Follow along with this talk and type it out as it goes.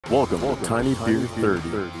Welcome to Tiny Beer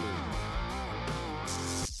 30.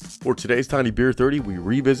 For today's Tiny Beer 30, we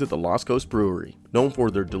revisit the Coast Brewery. Known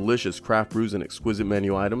for their delicious craft brews and exquisite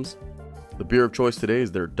menu items, the beer of choice today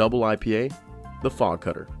is their double IPA, the Fog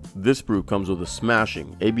Cutter. This brew comes with a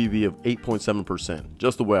smashing ABV of 8.7%,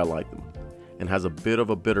 just the way I like them, and has a bit of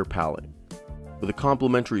a bitter palate, with a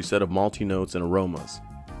complimentary set of malty notes and aromas.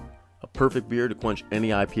 A perfect beer to quench any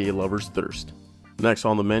IPA lover's thirst. Next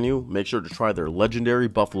on the menu, make sure to try their legendary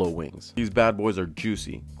buffalo wings. These bad boys are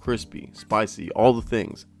juicy, crispy, spicy, all the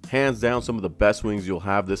things. Hands down some of the best wings you'll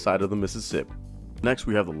have this side of the Mississippi. Next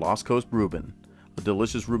we have the Lost Coast Reuben, a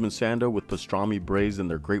delicious Reuben sando with pastrami braised in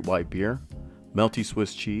their great white beer, melty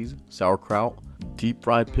Swiss cheese, sauerkraut, deep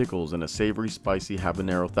fried pickles, and a savory spicy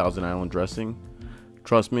habanero Thousand Island dressing.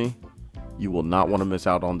 Trust me, you will not want to miss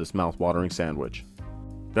out on this mouth-watering sandwich.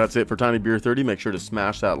 That's it for Tiny Beer 30. Make sure to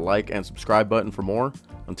smash that like and subscribe button for more.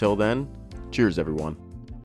 Until then, cheers everyone.